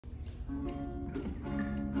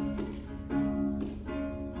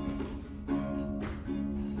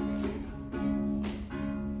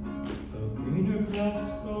Grass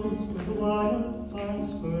grows where the wildfires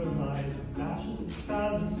fertilize with ashes and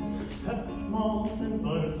scatters, peppered moths and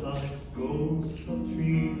butterflies, ghosts of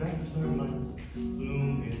trees and termites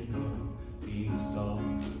bloom in the beanstalk.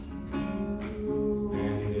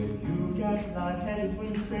 And if you get lightheaded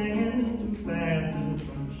when staying too fast, is it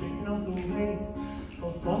from shaking off the weight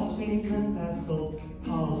of phosphenes and basalt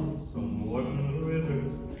deposits from warping the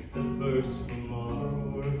rivers that burst from our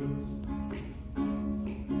words?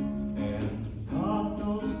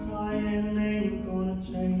 Ain't gonna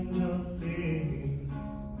change a thing.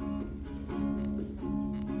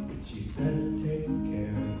 She said, take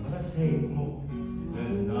care, but I take more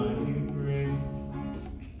than I bring.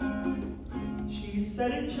 She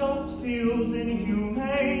said it just feels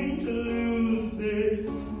inhumane to lose this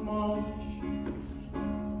much.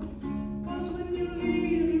 'Cause when you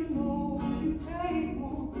leave, you know you take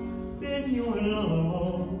more than your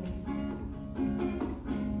love.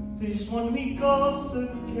 This 1 week of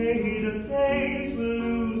Cicada Days, we're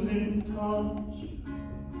losing touch.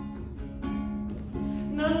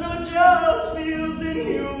 No, just feels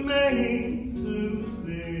inhumane to lose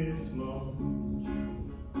this much.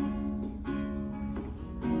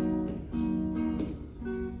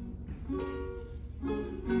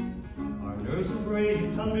 Our nerves are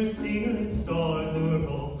braided under ceiling stars that were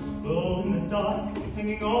all glow in the dark,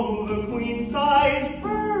 hanging over queen size,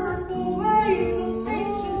 burn the waves of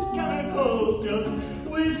ancient chemicals, just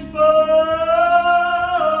whispers.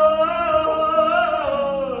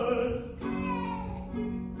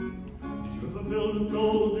 Did you ever build with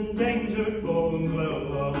those endangered bones?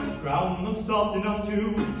 Well, the ground looks soft enough to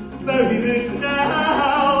bury this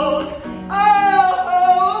now.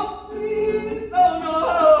 Oh, please, oh no.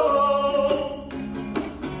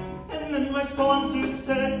 And then my sponsor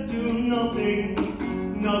said, do nothing,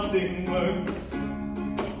 nothing works.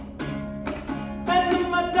 And then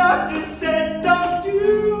my doctor said, don't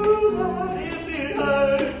do that if it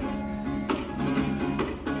hurts.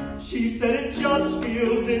 She said it just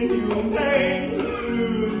feels inhumane to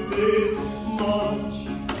lose this much.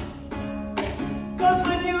 'Cause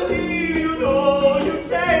when you leave, you know you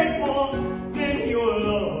take more than your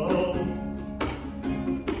love.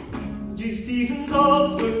 Gee, seasons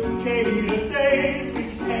of Cicada Days we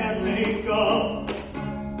can't make up.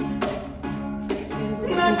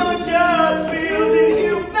 And I know it just feels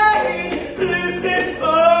inhumane to lose this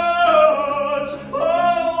much.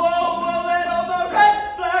 Oh, let all my red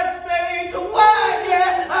flags fade to white,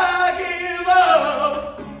 yeah, I give up.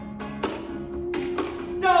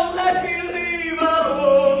 Don't let me leave, I'll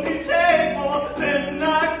only take more than I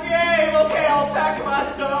gave. Okay, I'll pack my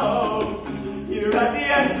stuff here at the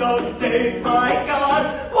end of the days. My God,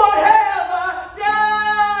 what have I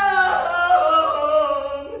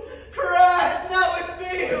done? Christ, now it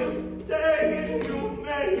feels dang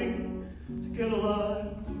inhumane to get alive.